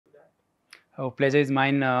Pleasure is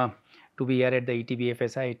mine to be here at the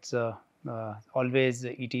ETBFSI. It's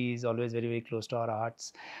it is always very, very close to our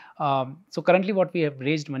hearts. So currently what we have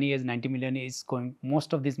raised money as 90 million is going,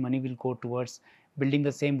 most of this money will go towards building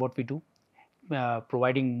the same what we do,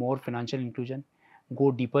 providing more financial inclusion,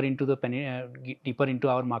 go deeper into deeper into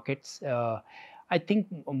our markets. I think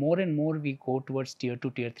more and more we go towards tier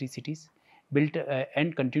 2, tier 3 cities, build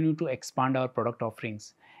and continue to expand our product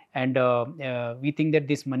offerings. And we think that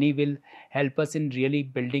this money will help us in really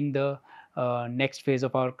building the next phase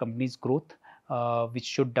of our company's growth, which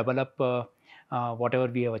should double up whatever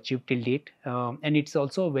we have achieved till date. And it's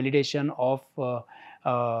also a validation of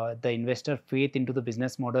the investor faith into the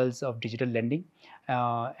business models of digital lending.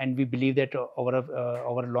 And we believe that over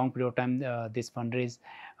a long period of time, this fundraise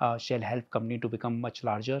shall help company to become much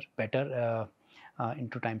larger, better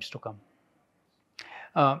into times to come.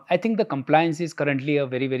 I think the compliance is currently a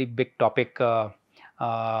very, very big topic.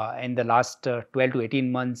 In the last 12 to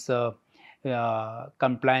 18 months,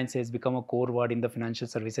 compliance has become a core word in the financial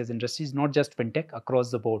services industry, not just fintech,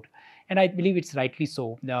 across the board. And I believe it's rightly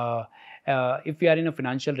so. If we are in a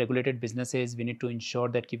financial regulated businesses, we need to ensure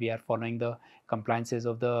that we are following the compliances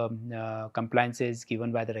of the compliances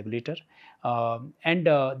given by the regulator. And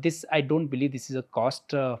this, I don't believe this is a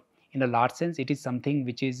cost in a large sense. It is something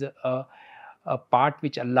which is a part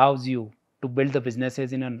which allows you to build the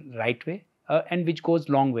businesses in a right way, and which goes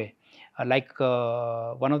long way.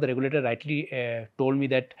 One of the regulator rightly told me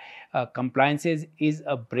that compliance is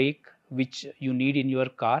a brake which you need in your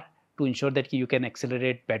car to ensure that you can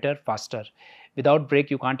accelerate better, faster. Without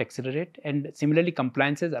brake, you can't accelerate. And similarly,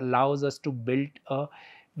 compliances allows us to build a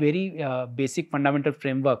very basic fundamental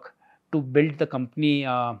framework to build the company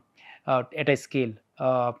at a scale.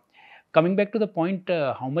 Coming back to the point,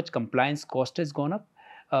 how much compliance cost has gone up?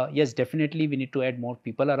 Yes, definitely we need to add more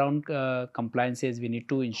people around compliances. We need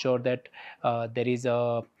to ensure that there is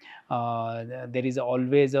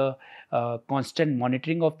always a constant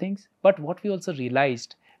monitoring of things. But what we also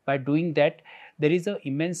realized by doing that, there is an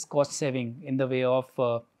immense cost saving in the way of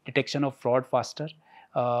detection of fraud faster,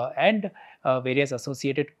 and various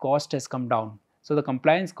associated cost has come down. So the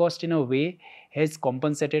compliance cost in a way has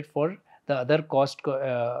compensated for the other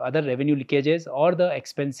other revenue leakages or the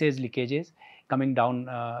expenses leakages coming down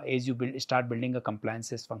as you start building a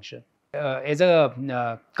compliances function. As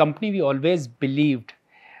a company, we always believed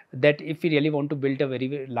that if we really want to build a very,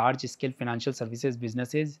 very large scale financial services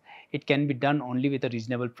businesses, it can be done only with a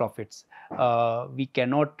reasonable profits. We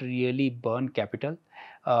cannot really burn capital,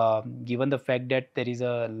 given the fact that there is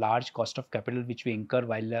a large cost of capital which we incur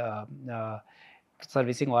while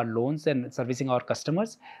servicing our loans and servicing our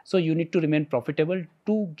customers. So you need to remain profitable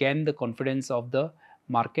to gain the confidence of the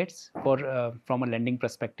markets for from a lending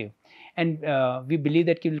perspective. And we believe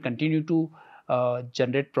that we will continue to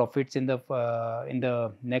generate profits in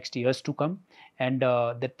the next years to come, and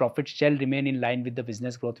that profit shall remain in line with the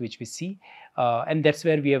business growth which we see. And that's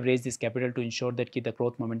where we have raised this capital, to ensure that the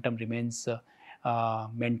growth momentum remains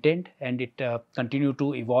maintained, and it continue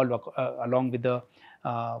to evolve along with the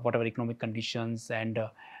whatever economic conditions and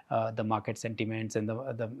the market sentiments and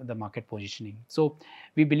the market positioning. So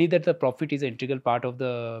we believe that the profit is an integral part of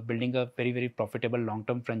the building a very, very profitable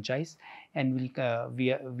long-term franchise, and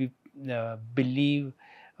we believe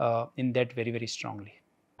in that very, very strongly.